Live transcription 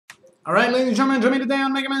Alright, ladies and gentlemen, join me today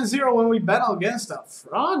on Megaman Zero when we battle against a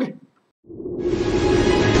frog.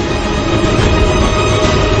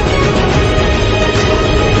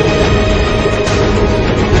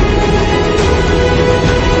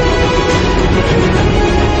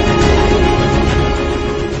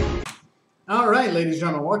 Alright, ladies and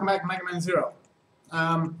gentlemen, welcome back to Megaman Zero.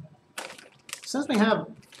 Since we have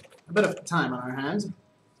a bit of time on our hands,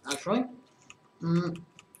 actually, we're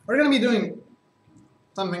going to be doing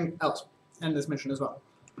something else in this mission as well.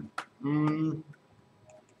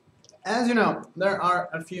 As you know, there are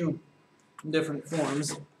a few different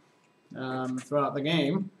forms throughout the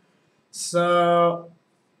game, so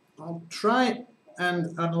I'll try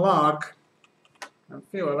and unlock a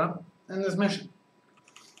few of them in this mission.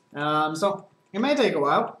 So it may take a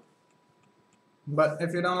while, but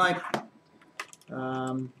if you don't like,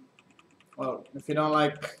 if you don't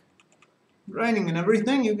like grinding and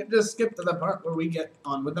everything, you can just skip to the part where we get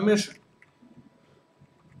on with the mission.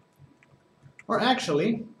 Or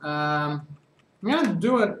actually, I'm gonna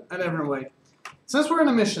do it a different way. Since we're in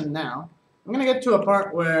a mission now, I'm gonna get to a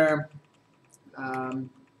part where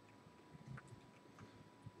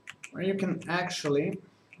you can actually,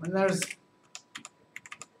 when there's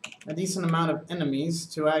a decent amount of enemies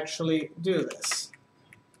to actually do this.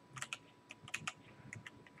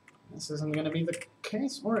 This isn't gonna be the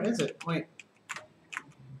case, or is it? Wait.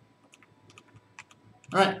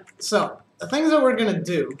 Alright, so the things that we're gonna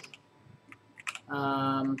do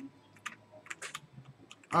are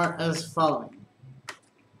as follows.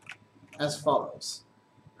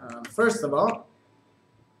 First of all,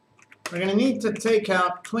 we're gonna need to take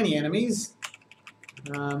out 20 enemies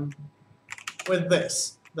with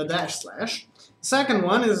this, the dash slash. Second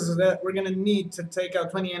one is that we're gonna need to take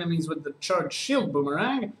out 20 enemies with the charged shield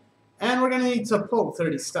boomerang, and we're gonna need to pull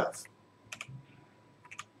 30 stuff.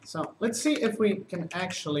 So let's see if we can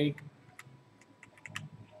actually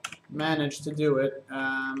manage to do it.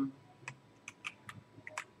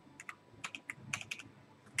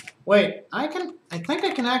 Wait, I think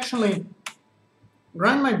I can actually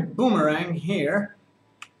grind my boomerang here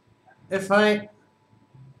if I...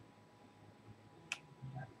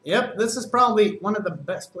 Yep, this is probably one of the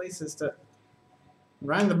best places to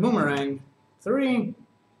grind the boomerang. 3,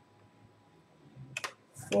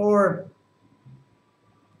 4,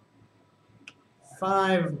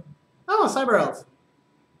 5, oh, Cyber Elf.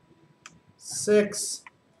 6,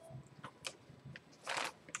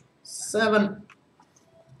 7,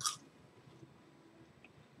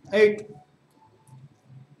 8,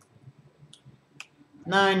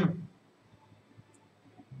 9,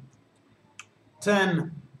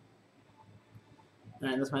 10.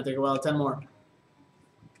 Alright, this might take a while. 10 more.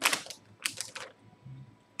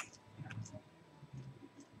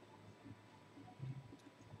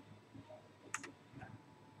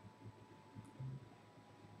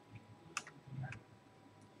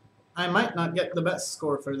 I might not get the best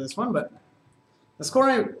score for this one, but the score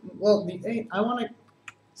I want to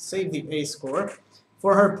save the A score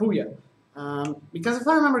for her Puya. Because if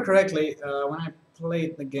I remember correctly, when I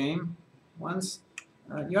played the game once,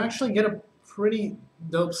 you actually get a pretty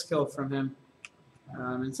dope skill from him.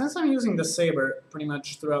 And since I'm using the saber pretty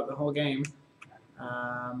much throughout the whole game,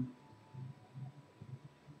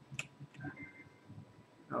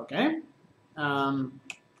 okay.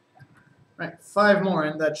 Right, 5 more,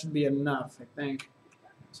 and that should be enough, I think.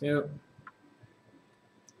 2,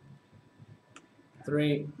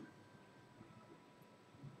 3,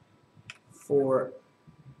 4,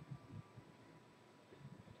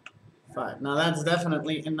 5. Now that's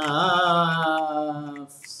definitely enough.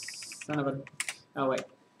 Son of a... Oh, wait.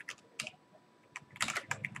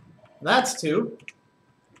 That's 2.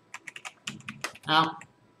 Ow.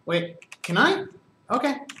 Wait, can I?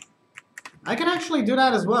 Okay. I can actually do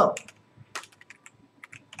that as well.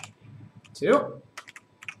 2.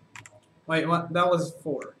 Wait, what? That was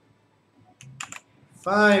 4.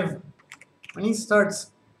 5. When he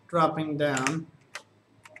starts dropping down.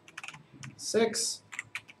 6.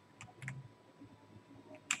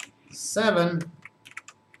 7.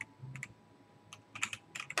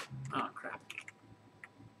 Oh, crap.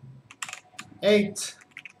 8.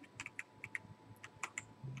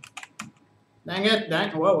 Dang it,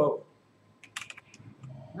 dang. Whoa, whoa.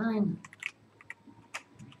 9.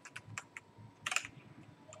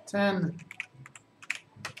 10.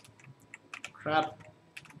 Crap.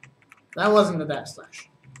 That wasn't the dash slash.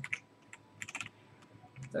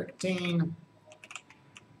 13.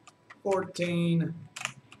 14.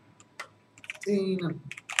 15.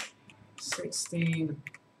 16.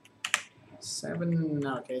 7.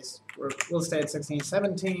 Okay, we'll stay at 16.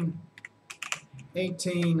 17.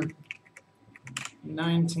 18.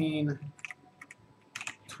 19,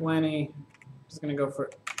 20. Just gonna go for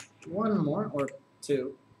one more or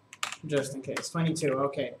two, just in case. 22.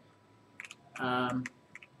 Okay. I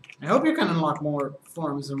hope you can unlock more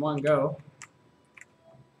forms in one go.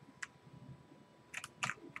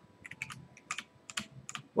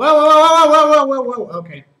 Whoa, whoa, whoa, whoa, whoa, whoa, whoa, whoa.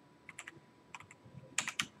 Okay.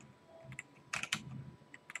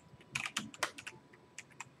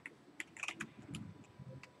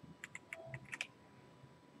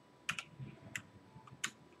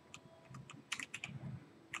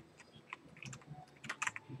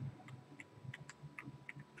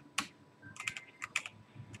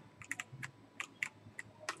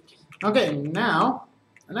 Okay, now,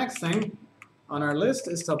 the next thing on our list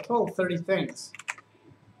is to pull 30 things.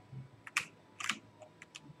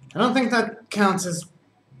 I don't think that counts as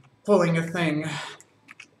pulling a thing.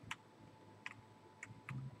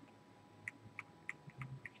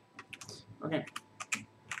 Okay.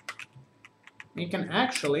 We can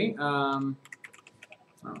actually, oh.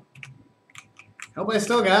 Hope I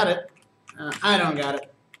still got it. I don't got it.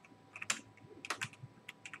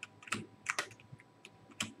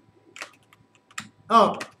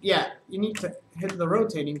 Oh, yeah, you need to hit the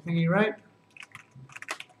rotating thingy, right?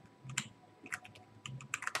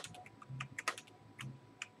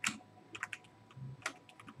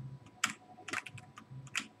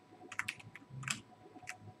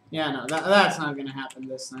 Yeah, no, that's not gonna happen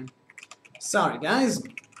this time. Sorry, guys,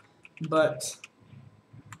 but...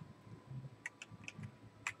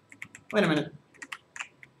 Wait a minute.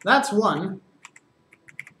 That's one.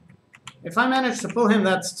 If I manage to pull him,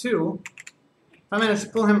 that's two. If I manage to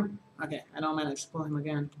pull him... Okay, I don't manage to pull him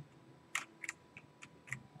again.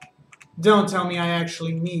 Don't tell me I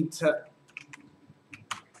actually need to...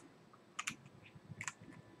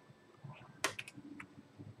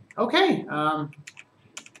 Okay,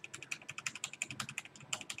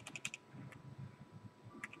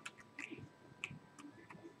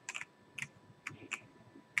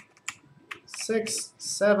 6,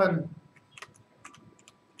 7...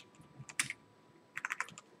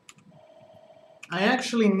 I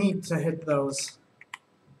actually need to hit those.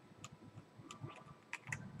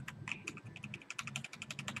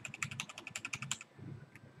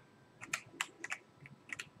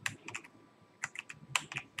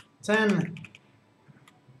 $10.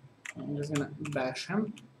 I'm just gonna bash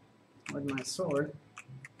him with my sword.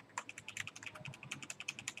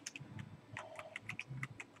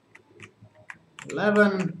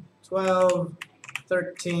 $11, $12,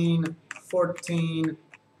 $13, $14,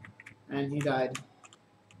 and he died.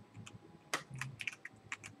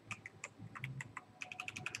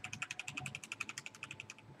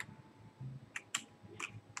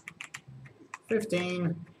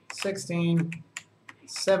 $15, $16,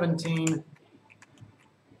 $17,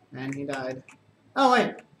 and he died. Oh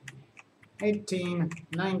wait, 18,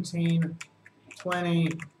 19, 20,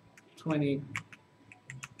 20,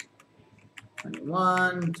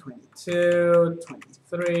 21, 22,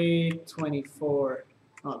 23, 24,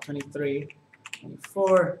 oh, 23,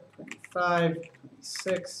 24, 25,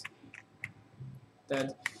 26,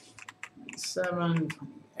 dead, 27,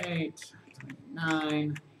 28,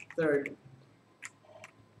 29, 30.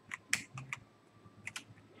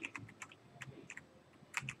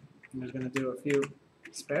 I'm just gonna do a few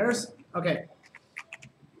spares. Okay.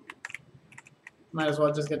 Might as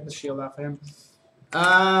well just get the shield off of him.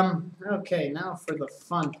 Okay, now for the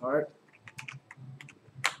fun part.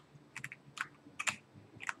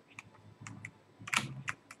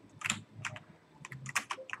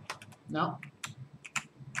 No.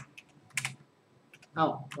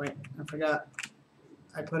 Oh, wait, I forgot.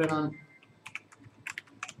 I put it on.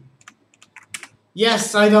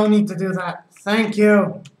 Yes, I don't need to do that. Thank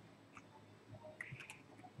you.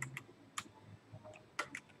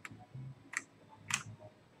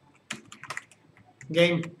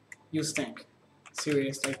 Game, you stink.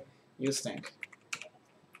 Seriously, you stink.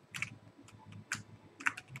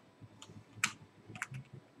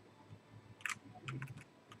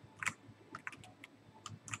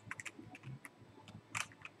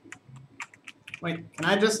 Wait, can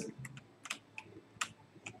I just...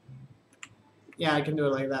 Yeah, I can do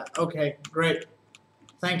it like that. Okay, great.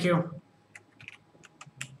 Thank you.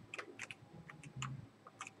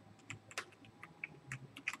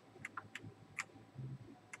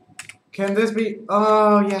 Can this be...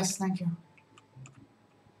 Oh, yes, thank you.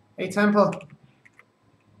 Hey, Temple.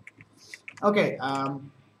 Okay, now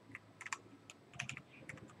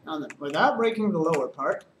then, without breaking the lower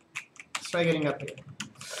part, let's try getting up here.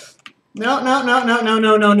 No, no, no, no, no,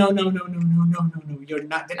 no, no, no, no, no, no, no, no, no, no. You're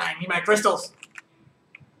not denying me my crystals.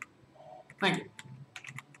 Thank you.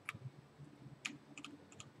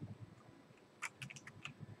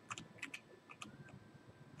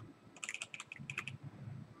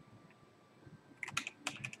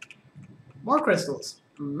 More crystals.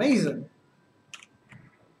 Amazing.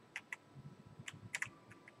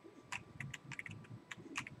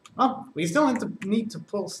 Oh, we still need to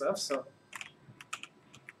pull stuff, so.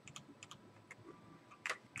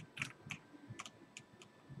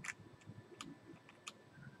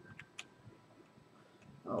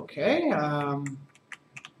 Okay,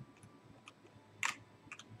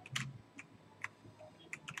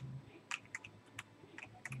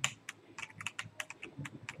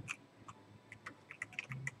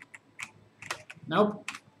 nope.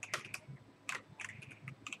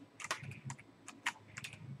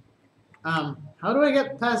 How do I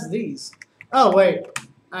get past these? Oh, wait.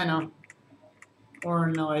 I know. Or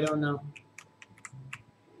no, I don't know.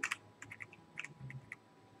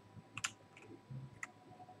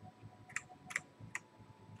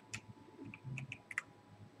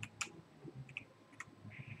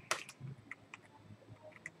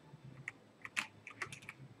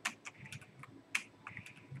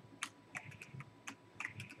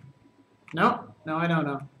 No, no, I don't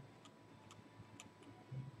know.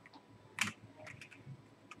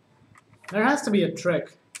 There has to be a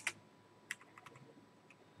trick.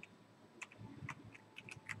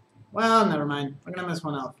 Well, never mind. We're gonna miss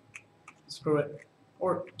one out. Screw it.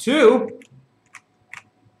 Or two?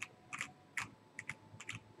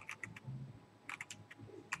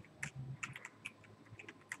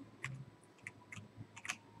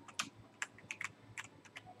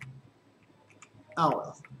 Oh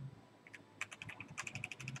well.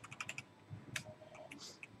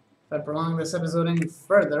 If I prolong this episode any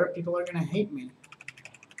further, people are gonna hate me.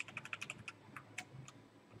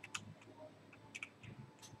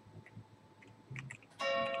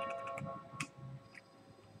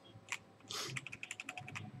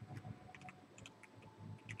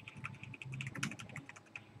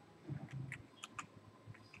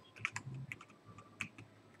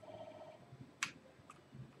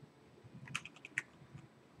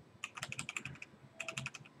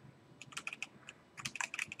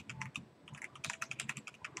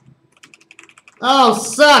 Oh,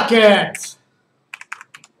 suck it!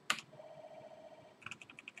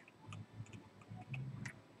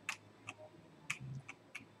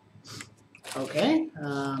 Okay,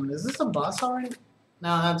 is this a boss already?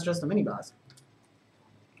 No, that's just a mini boss.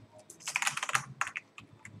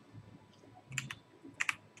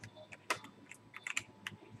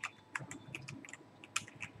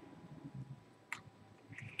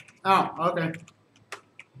 Oh, okay.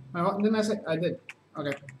 Wait, what didn't I say? I did.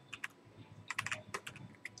 Okay.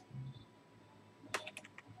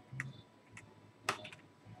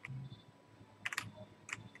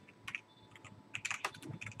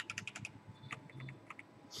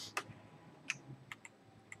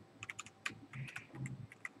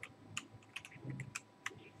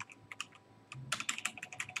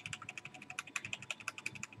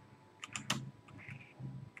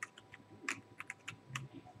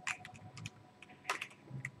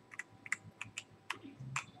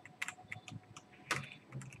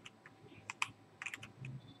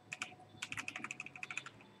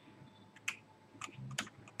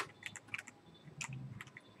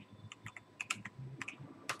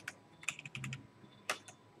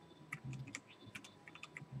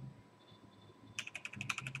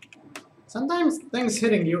 Sometimes things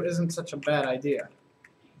hitting you isn't such a bad idea.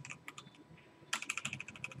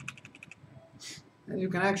 And you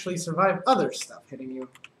can actually survive other stuff hitting you.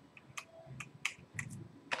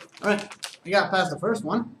 Alright, we got past the first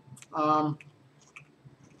one. Now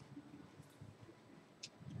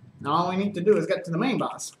all we need to do is get to the main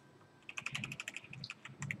boss.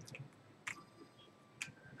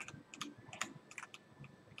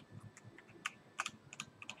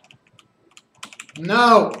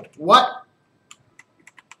 No! What?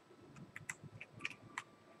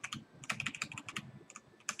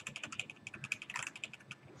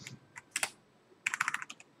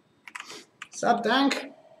 Sub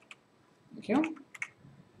tank. Thank you.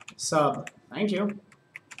 Sub. Thank you.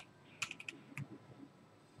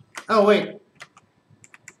 Oh, wait.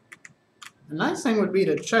 The nice thing would be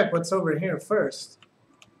to check what's over here first.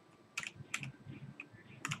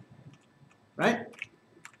 Right?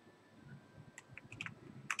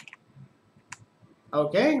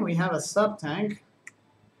 Okay, we have a sub tank.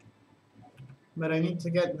 But I need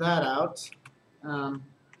to get that out.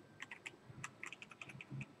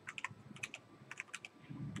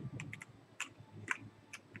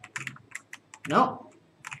 No.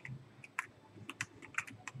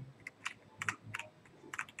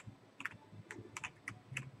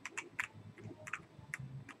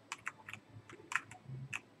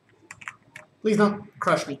 Please don't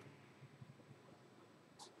crush me.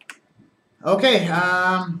 Okay,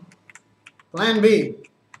 Plan B.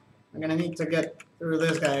 I'm gonna need to get through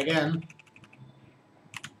this guy again.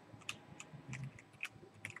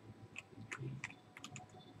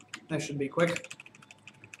 That should be quick.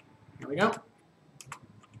 There we go.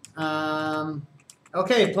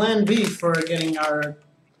 Okay, plan B for getting our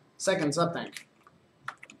second sub-tank.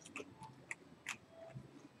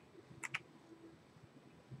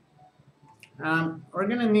 We're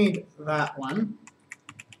gonna need that one.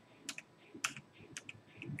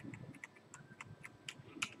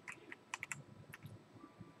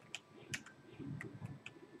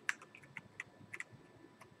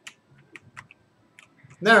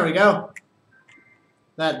 There we go.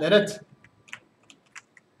 That did it.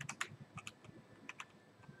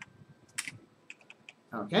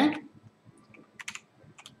 Okay.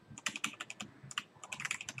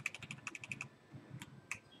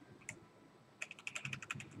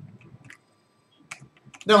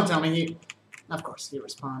 Don't tell me he... Of course, he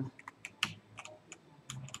respawned.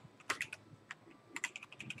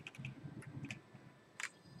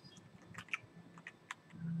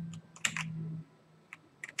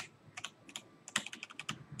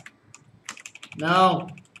 No.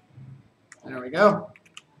 There we go.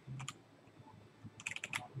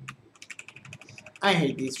 I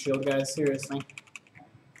hate these shield guys, seriously.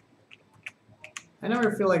 I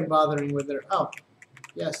never feel like bothering with their... Oh.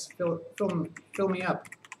 Yes, fill me up.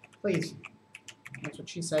 Please. That's what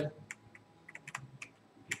she said.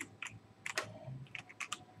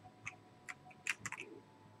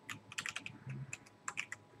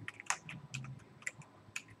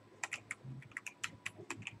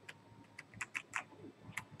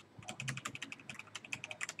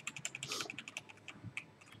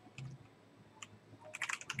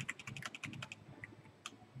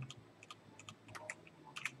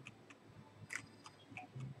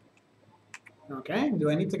 Okay, do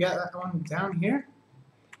I need to get that one down here?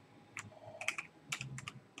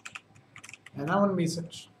 And that wouldn't be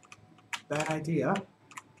such a bad idea.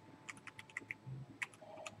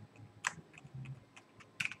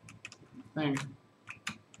 Thing.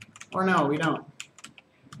 Or no, we don't.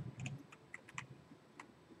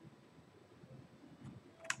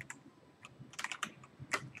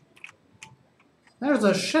 There's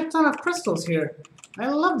a shit ton of crystals here. I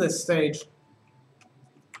love this stage.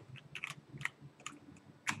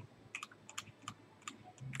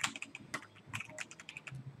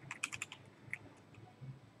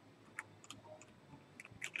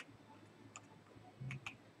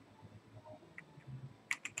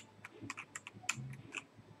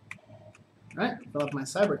 Right, fill up my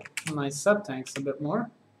sub-tanks a bit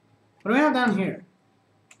more. What do we have down here?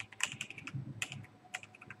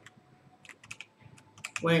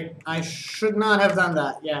 Wait, I should not have done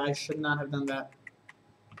that. Yeah, I should not have done that.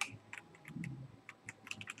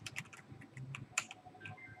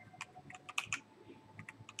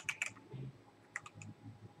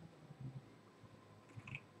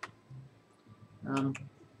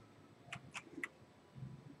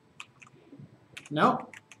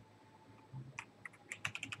 Nope.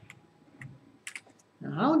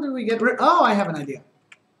 Now, how do we get rid... Oh, I have an idea.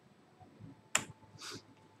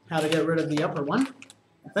 How to get rid of the upper one,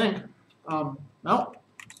 I think. No.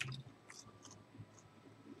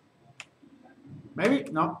 Maybe?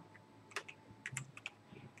 No.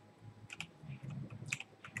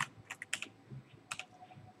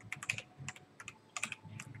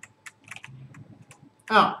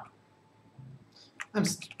 Oh.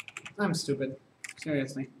 I'm stupid.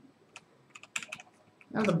 Seriously.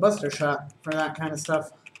 I have the buster shot for that kind of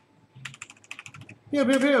stuff. Pew,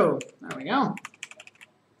 pew, pew. There we go.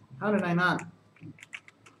 How did I not?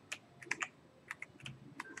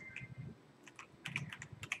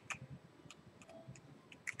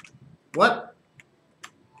 What?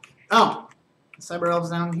 Oh. Cyber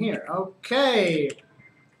Elves down here. Okay.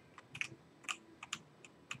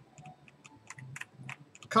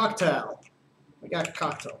 Cocktail. We got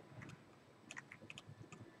cocktail.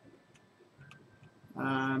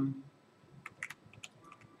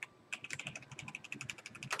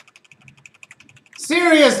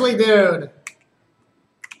 Seriously, dude!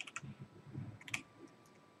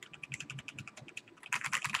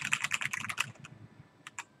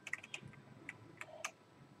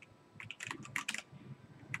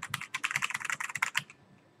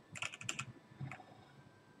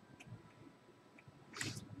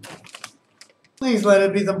 Please let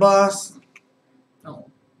it be the boss. Oh,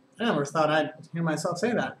 I never thought I'd hear myself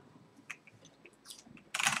say that.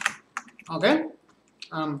 Okay.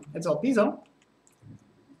 It's El Piso.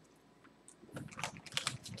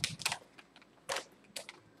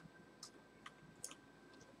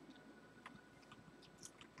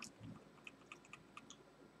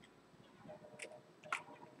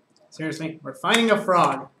 Seriously, we're fighting a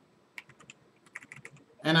frog.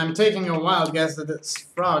 And I'm taking a wild guess that this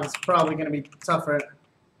frog is probably going to be tougher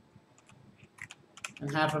than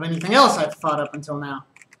half of anything else I've fought up until now.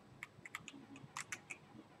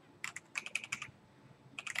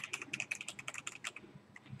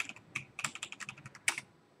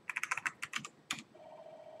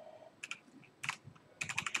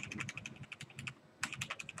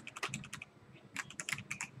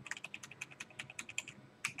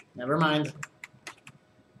 Never mind.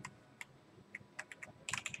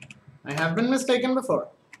 I have been mistaken before.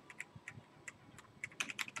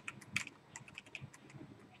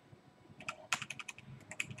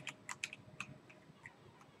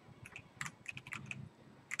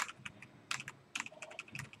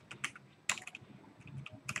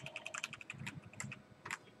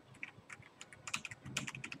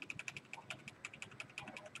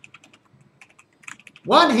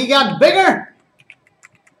 What? He got bigger?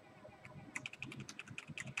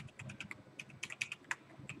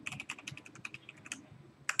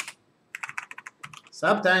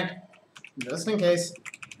 Sub tank, just in case.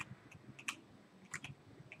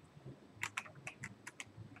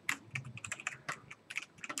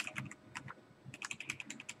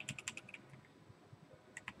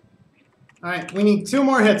 Alright, we need 2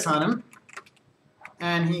 more hits on him.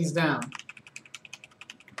 And he's down.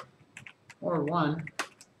 Or 1.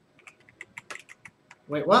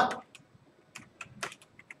 Wait, what?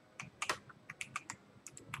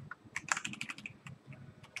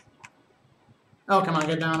 Oh, come on,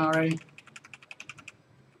 get down already.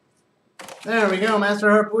 There we go, Master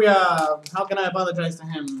Harpuya. How can I apologize to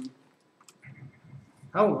him?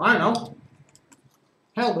 Oh, I don't know.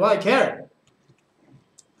 Hell, do I care?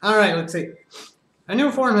 Alright, let's see. A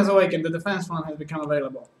new form has awakened. The defense form has become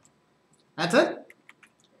available. That's it?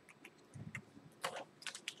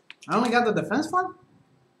 I only got the defense form?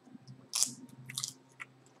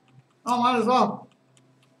 Oh, might as well.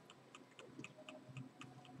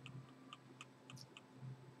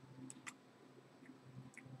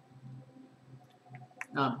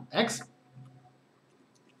 X.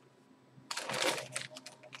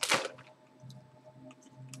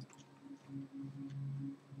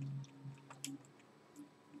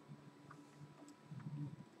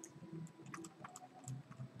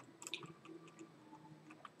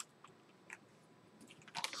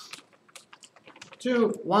 Two,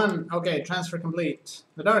 one. Okay, transfer complete.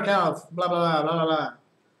 The Dark Elf. Blah blah blah blah blah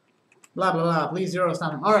blah blah blah. Please zero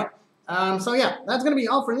stop him. All right. So yeah, that's gonna be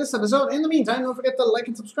all for this episode. In the meantime, don't forget to like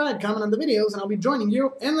and subscribe, comment on the videos, and I'll be joining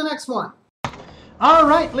you in the next one.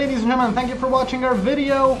 Alright, ladies and gentlemen, thank you for watching our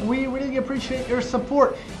video. We really appreciate your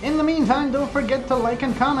support. In the meantime, don't forget to like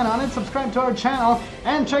and comment on it, subscribe to our channel,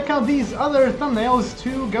 and check out these other thumbnails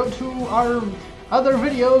to go to our other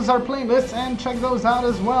videos, our playlists, and check those out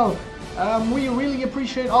as well. We really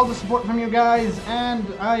appreciate all the support from you guys, and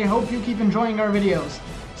I hope you keep enjoying our videos.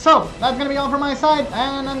 So, that's going to be all from my side,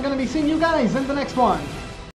 and I'm going to be seeing you guys in the next one.